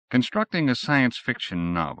Constructing a science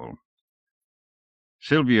fiction novel.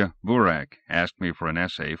 Sylvia Burak asked me for an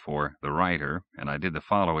essay for The Writer, and I did the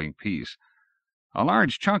following piece. A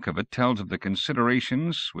large chunk of it tells of the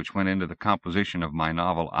considerations which went into the composition of my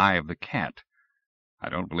novel Eye of the Cat. I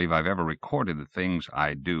don't believe I've ever recorded the things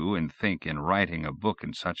I do and think in writing a book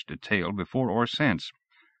in such detail before or since.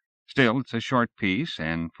 Still, it's a short piece,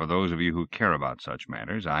 and for those of you who care about such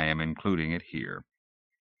matters, I am including it here.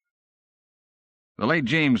 The late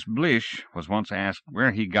James Blish was once asked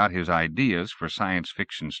where he got his ideas for science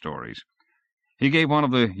fiction stories. He gave one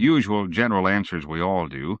of the usual general answers we all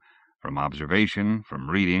do, from observation,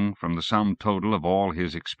 from reading, from the sum total of all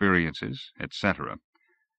his experiences, etc.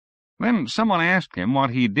 Then someone asked him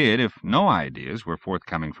what he did if no ideas were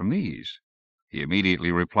forthcoming from these. He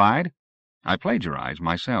immediately replied, "I plagiarize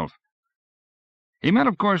myself." He meant,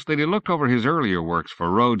 of course, that he looked over his earlier works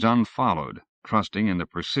for roads unfollowed, trusting in the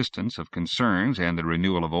persistence of concerns and the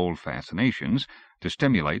renewal of old fascinations to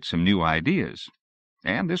stimulate some new ideas.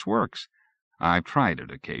 And this works. I've tried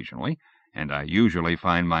it occasionally, and I usually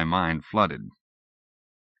find my mind flooded.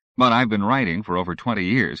 But I've been writing for over 20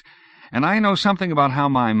 years, and I know something about how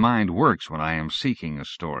my mind works when I am seeking a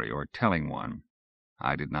story or telling one.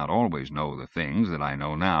 I did not always know the things that I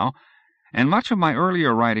know now, and much of my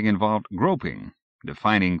earlier writing involved groping,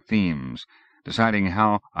 defining themes, deciding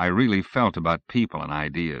how I really felt about people and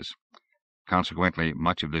ideas. Consequently,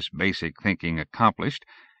 much of this basic thinking accomplished,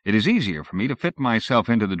 it is easier for me to fit myself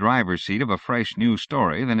into the driver's seat of a fresh new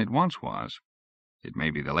story than it once was. It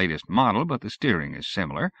may be the latest model, but the steering is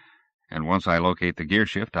similar, and once I locate the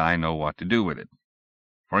gearshift, I know what to do with it.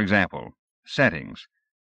 For example, settings.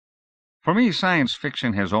 For me, science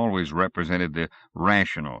fiction has always represented the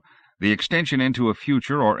rational, the extension into a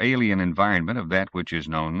future or alien environment of that which is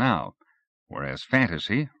known now, whereas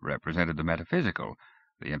fantasy represented the metaphysical,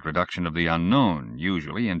 the introduction of the unknown,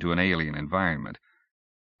 usually into an alien environment.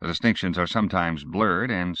 The distinctions are sometimes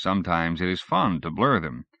blurred, and sometimes it is fun to blur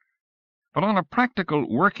them. But on a practical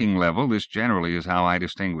working level, this generally is how I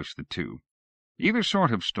distinguish the two. Either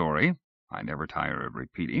sort of story, I never tire of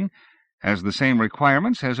repeating, has the same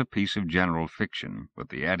requirements as a piece of general fiction, with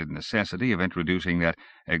the added necessity of introducing that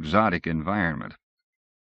exotic environment.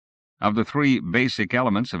 Of the three basic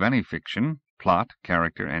elements of any fiction, plot,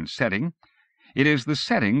 character, and setting, it is the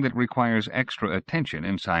setting that requires extra attention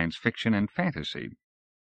in science fiction and fantasy.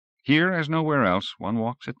 Here, as nowhere else, one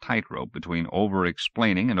walks a tightrope between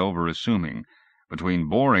over-explaining and over-assuming, between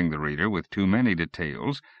boring the reader with too many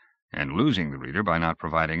details and losing the reader by not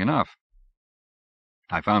providing enough.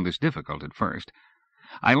 I found this difficult at first.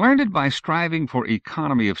 I learned it by striving for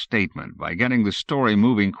economy of statement, by getting the story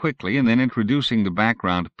moving quickly and then introducing the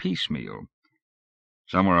background piecemeal.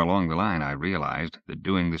 Somewhere along the line I realized that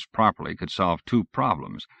doing this properly could solve two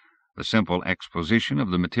problems. The simple exposition of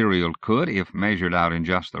the material could, if measured out in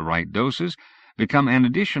just the right doses, become an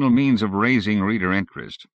additional means of raising reader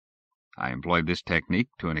interest. I employed this technique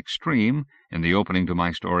to an extreme in the opening to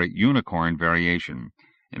my story Unicorn Variation,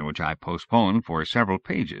 in which I postponed for several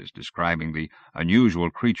pages, describing the unusual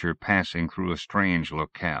creature passing through a strange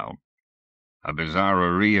locale. A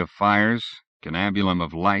bizarrerie of fires, cannabulum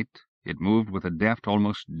of light, it moved with a deft,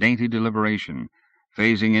 almost dainty deliberation,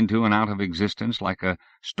 phasing into and out of existence like a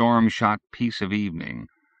storm-shot piece of evening.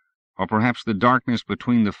 Or perhaps the darkness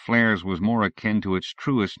between the flares was more akin to its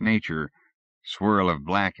truest nature, swirl of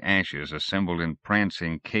black ashes assembled in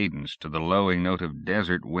prancing cadence to the lowing note of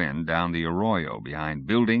desert wind down the arroyo behind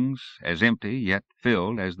buildings, as empty yet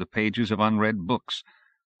filled as the pages of unread books,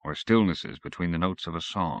 or stillnesses between the notes of a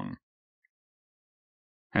song.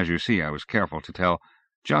 As you see, I was careful to tell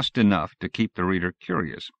just enough to keep the reader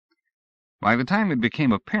curious. By the time it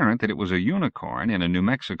became apparent that it was a unicorn in a New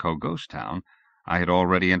Mexico ghost town, I had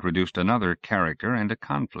already introduced another character and a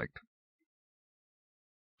conflict.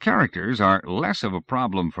 Characters are less of a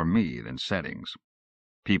problem for me than settings.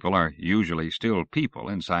 People are usually still people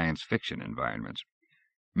in science fiction environments.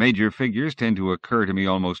 Major figures tend to occur to me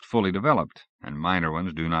almost fully developed, and minor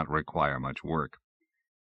ones do not require much work.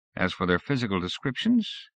 As for their physical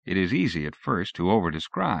descriptions, it is easy at first to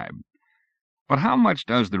over-describe. But how much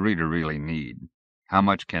does the reader really need? How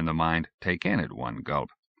much can the mind take in at one gulp?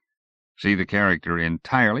 See the character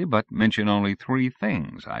entirely, but mention only 3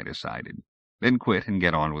 things, I decided. Then quit and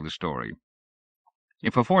get on with the story.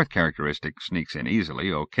 If a 4th characteristic sneaks in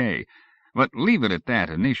easily, okay, but leave it at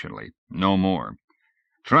that initially, no more.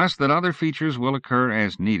 Trust that other features will occur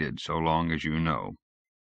as needed so long as you know.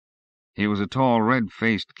 He was a tall,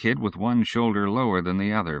 red-faced kid with one shoulder lower than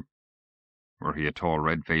the other. Were he a tall,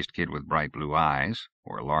 red-faced kid with bright blue eyes,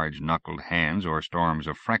 or large-knuckled hands, or storms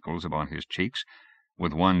of freckles upon his cheeks,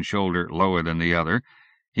 with one shoulder lower than the other,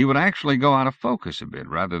 he would actually go out of focus a bit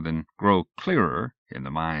rather than grow clearer in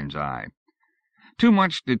the mind's eye. Too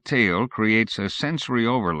much detail creates a sensory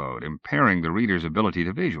overload, impairing the reader's ability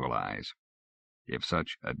to visualize. If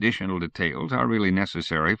such additional details are really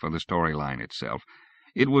necessary for the storyline itself,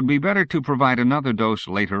 it would be better to provide another dose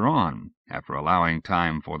later on, after allowing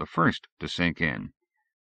time for the first to sink in.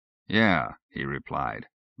 "Yeah," he replied,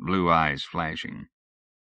 blue eyes flashing.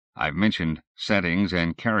 I've mentioned settings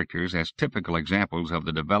and characters as typical examples of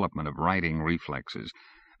the development of writing reflexes,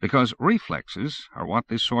 because reflexes are what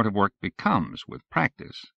this sort of work becomes with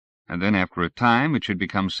practice, and then after a time it should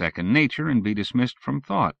become second nature and be dismissed from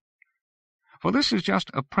thought. For this is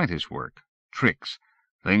just apprentice work, tricks,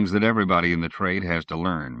 things that everybody in the trade has to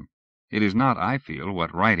learn. It is not, I feel,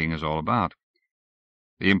 what writing is all about.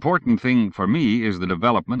 The important thing for me is the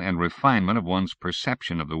development and refinement of one's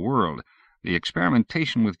perception of the world, the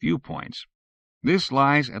experimentation with viewpoints. This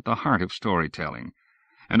lies at the heart of storytelling,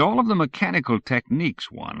 and all of the mechanical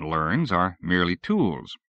techniques one learns are merely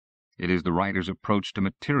tools. It is the writer's approach to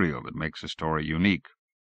material that makes a story unique.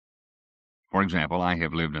 For example, I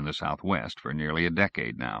have lived in the Southwest for nearly a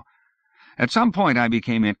decade now. At some point I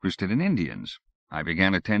became interested in Indians. I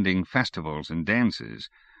began attending festivals and dances,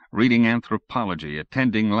 reading anthropology,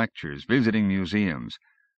 attending lectures, visiting museums.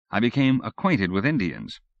 I became acquainted with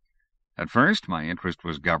Indians. At first, my interest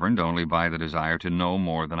was governed only by the desire to know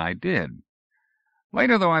more than I did.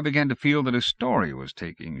 Later, though, I began to feel that a story was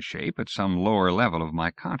taking shape at some lower level of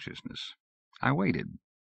my consciousness. I waited.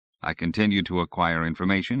 I continued to acquire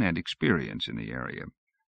information and experience in the area.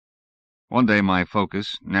 One day my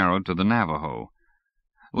focus narrowed to the Navajo.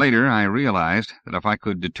 Later, I realized that if I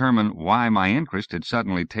could determine why my interest had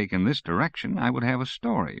suddenly taken this direction, I would have a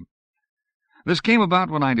story. This came about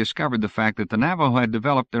when I discovered the fact that the Navajo had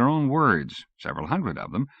developed their own words, several hundred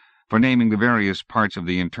of them, for naming the various parts of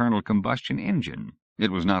the internal combustion engine.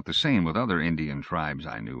 It was not the same with other Indian tribes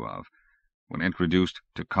I knew of. When introduced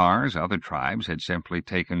to cars, other tribes had simply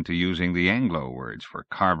taken to using the Anglo words for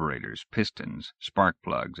carburetors, pistons, spark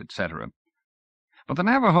plugs, etc. But the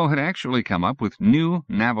Navajo had actually come up with new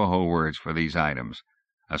Navajo words for these items,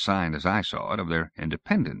 a sign, as I saw it, of their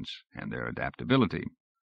independence and their adaptability.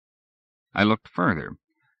 I looked further.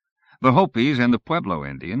 The Hopis and the Pueblo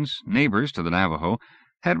Indians, neighbors to the Navajo,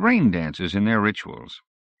 had rain dances in their rituals.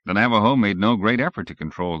 The Navajo made no great effort to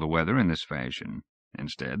control the weather in this fashion.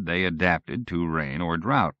 Instead, they adapted to rain or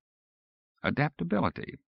drought.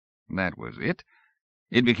 Adaptability. That was it.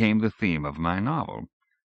 It became the theme of my novel.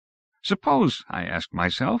 Suppose, I asked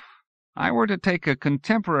myself, I were to take a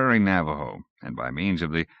contemporary Navajo, and by means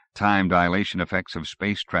of the time dilation effects of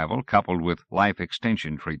space travel coupled with life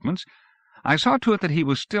extension treatments, I saw to it that he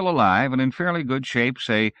was still alive and in fairly good shape,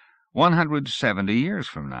 say, 170 years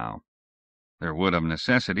from now. There would of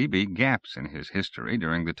necessity be gaps in his history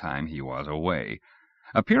during the time he was away,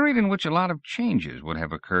 a period in which a lot of changes would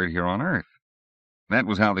have occurred here on Earth. That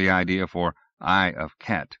was how the idea for Eye of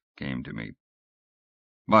Cat came to me.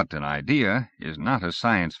 But an idea is not a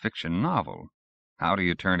science fiction novel. How do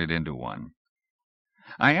you turn it into one?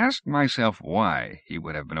 I asked myself why he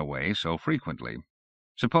would have been away so frequently.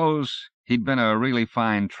 Suppose he'd been a really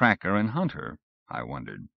fine tracker and hunter, I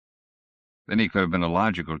wondered. Then he could have been a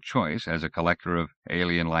logical choice as a collector of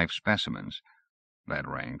alien life specimens. That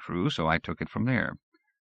rang true, so I took it from there.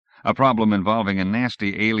 A problem involving a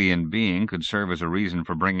nasty alien being could serve as a reason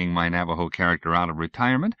for bringing my Navajo character out of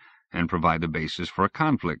retirement and provide the basis for a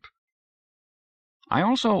conflict. I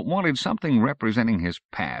also wanted something representing his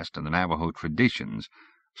past and the Navajo traditions,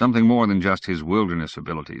 something more than just his wilderness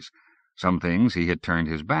abilities, some things he had turned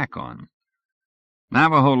his back on.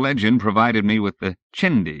 Navajo legend provided me with the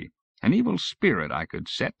Chindi, an evil spirit I could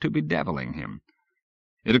set to bedeviling him.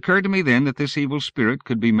 It occurred to me then that this evil spirit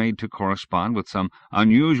could be made to correspond with some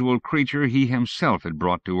unusual creature he himself had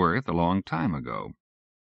brought to Earth a long time ago.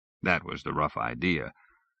 That was the rough idea.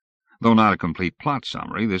 Though not a complete plot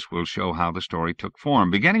summary, this will show how the story took form,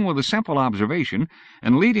 beginning with a simple observation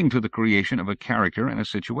and leading to the creation of a character and a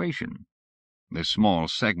situation. This small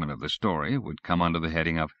segment of the story would come under the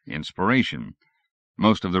heading of inspiration.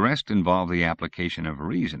 Most of the rest involved the application of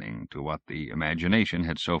reasoning to what the imagination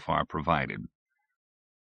had so far provided.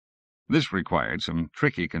 This required some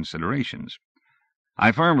tricky considerations.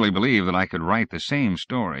 I firmly believe that I could write the same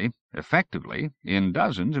story, effectively, in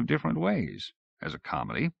dozens of different ways, as a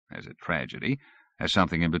comedy, as a tragedy, as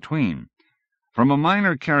something in between, from a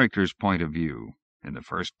minor character's point of view, in the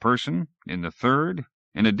first person, in the third,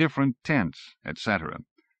 in a different tense, etc.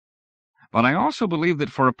 But I also believe that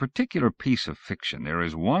for a particular piece of fiction there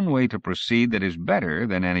is one way to proceed that is better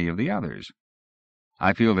than any of the others.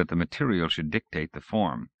 I feel that the material should dictate the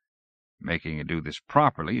form. Making it do this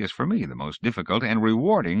properly is for me the most difficult and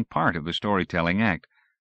rewarding part of the storytelling act.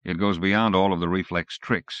 It goes beyond all of the reflex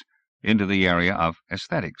tricks into the area of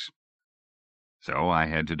aesthetics. So I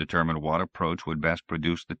had to determine what approach would best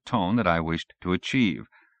produce the tone that I wished to achieve.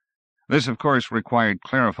 This, of course, required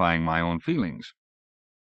clarifying my own feelings.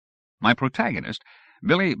 My protagonist,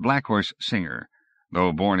 Billy Blackhorse Singer,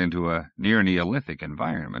 though born into a near Neolithic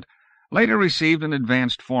environment, later received an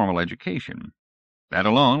advanced formal education. That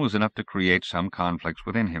alone was enough to create some conflicts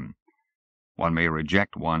within him. One may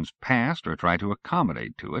reject one's past or try to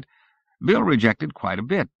accommodate to it. Bill rejected quite a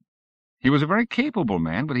bit. He was a very capable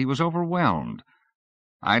man, but he was overwhelmed.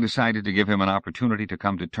 I decided to give him an opportunity to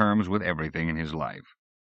come to terms with everything in his life.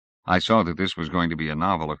 I saw that this was going to be a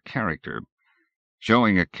novel of character.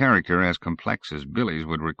 Showing a character as complex as Billy's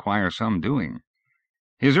would require some doing.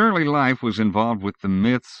 His early life was involved with the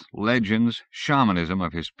myths, legends, shamanism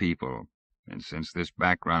of his people, and since this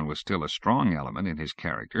background was still a strong element in his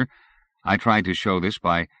character, I tried to show this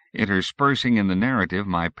by interspersing in the narrative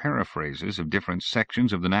my paraphrases of different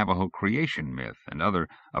sections of the Navajo creation myth and other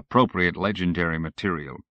appropriate legendary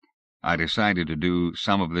material. I decided to do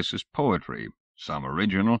some of this as poetry, some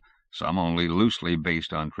original, some only loosely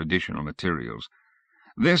based on traditional materials.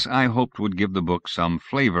 This, I hoped, would give the book some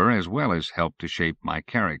flavor as well as help to shape my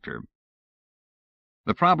character.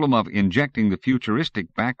 The problem of injecting the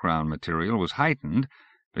futuristic background material was heightened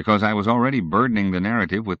because I was already burdening the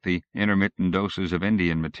narrative with the intermittent doses of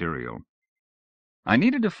Indian material. I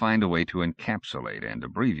needed to find a way to encapsulate and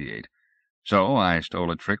abbreviate, so I stole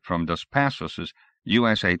a trick from Dos Passos's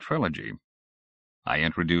USA trilogy. I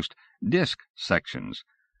introduced disc sections,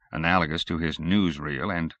 analogous to his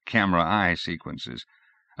newsreel and camera eye sequences.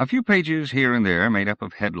 A few pages here and there made up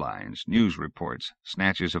of headlines, news reports,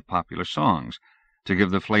 snatches of popular songs, to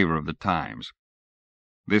give the flavor of the times.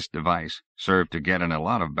 This device served to get in a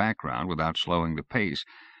lot of background without slowing the pace,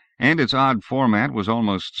 and its odd format was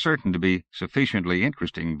almost certain to be sufficiently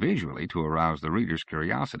interesting visually to arouse the reader's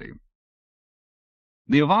curiosity.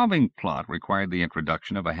 The evolving plot required the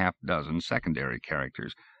introduction of a half-dozen secondary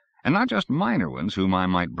characters, and not just minor ones whom I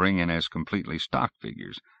might bring in as completely stock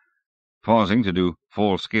figures. Pausing to do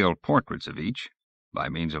full-scale portraits of each, by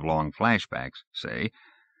means of long flashbacks, say,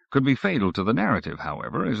 could be fatal to the narrative,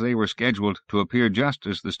 however, as they were scheduled to appear just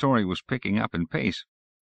as the story was picking up in pace.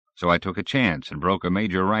 So I took a chance and broke a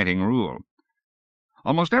major writing rule.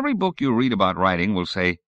 Almost every book you read about writing will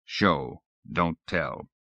say, show, don't tell.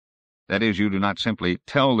 That is, you do not simply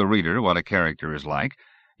tell the reader what a character is like,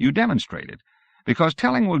 you demonstrate it, because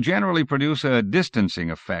telling will generally produce a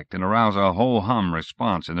distancing effect and arouse a ho-hum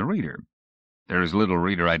response in the reader. There is little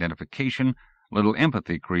reader identification, little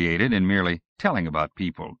empathy created in merely telling about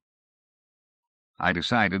people. I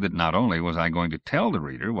decided that not only was I going to tell the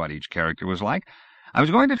reader what each character was like, I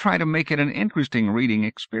was going to try to make it an interesting reading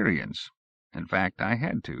experience. In fact, I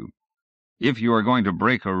had to. If you are going to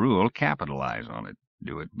break a rule, capitalize on it.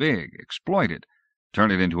 Do it big, exploit it,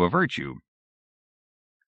 turn it into a virtue.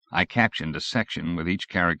 I captioned a section with each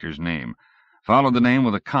character's name, followed the name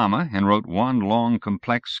with a comma, and wrote one long,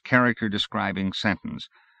 complex, character-describing sentence,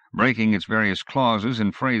 breaking its various clauses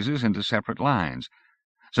and phrases into separate lines,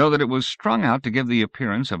 so that it was strung out to give the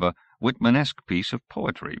appearance of a Whitmanesque piece of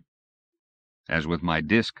poetry. As with my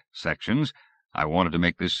disc sections, I wanted to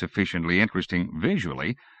make this sufficiently interesting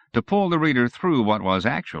visually to pull the reader through what was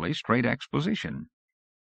actually straight exposition.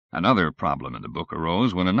 Another problem in the book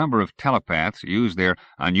arose when a number of telepaths used their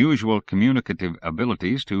unusual communicative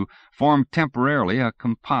abilities to form temporarily a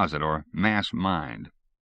composite or mass mind.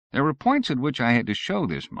 There were points at which I had to show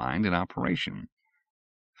this mind in operation.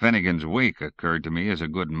 Finnegan's Wake occurred to me as a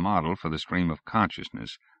good model for the stream of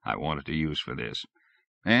consciousness I wanted to use for this,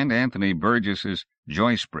 and Anthony Burgess's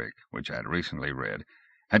Joysprig, which I had recently read,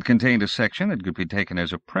 had contained a section that could be taken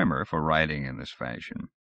as a primer for writing in this fashion.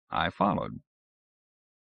 I followed.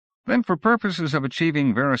 Then, for purposes of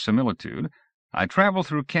achieving verisimilitude, I traveled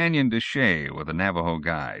through Canyon de Chelly with a Navajo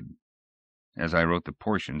guide. As I wrote the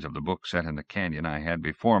portions of the book set in the canyon, I had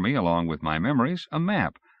before me, along with my memories, a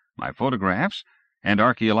map, my photographs, and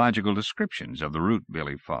archaeological descriptions of the route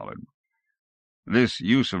Billy followed. This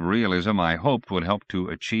use of realism I hoped would help to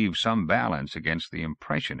achieve some balance against the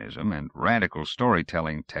impressionism and radical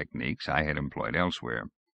storytelling techniques I had employed elsewhere.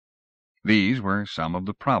 These were some of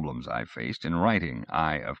the problems I faced in writing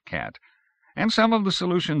Eye of Cat, and some of the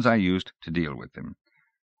solutions I used to deal with them.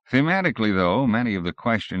 Thematically, though, many of the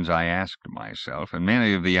questions I asked myself and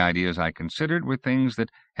many of the ideas I considered were things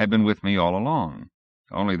that had been with me all along.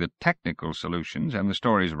 Only the technical solutions and the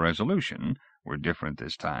story's resolution were different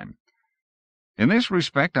this time. In this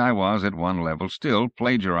respect, I was, at one level, still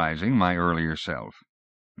plagiarizing my earlier self.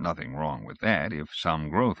 nothing wrong with that if some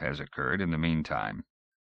growth has occurred in the meantime.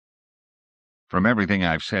 From everything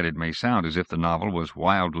I've said, it may sound as if the novel was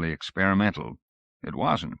wildly experimental. It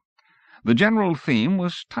wasn't. The general theme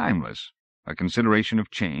was timeless, a consideration of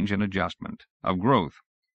change and adjustment, of growth.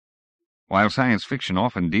 While science fiction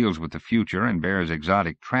often deals with the future and bears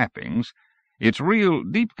exotic trappings, its real,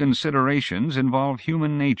 deep considerations involve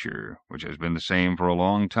human nature, which has been the same for a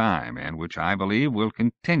long time, and which I believe will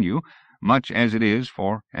continue much as it is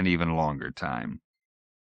for an even longer time.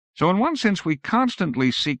 So in one sense we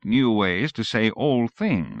constantly seek new ways to say old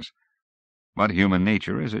things. But human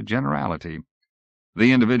nature is a generality.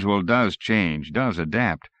 The individual does change, does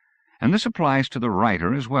adapt, and this applies to the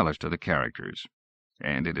writer as well as to the characters.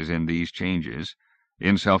 And it is in these changes,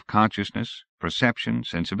 in self-consciousness, perception,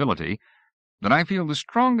 sensibility, that I feel the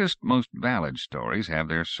strongest, most valid stories have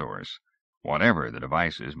their source, whatever the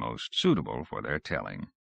devices most suitable for their telling.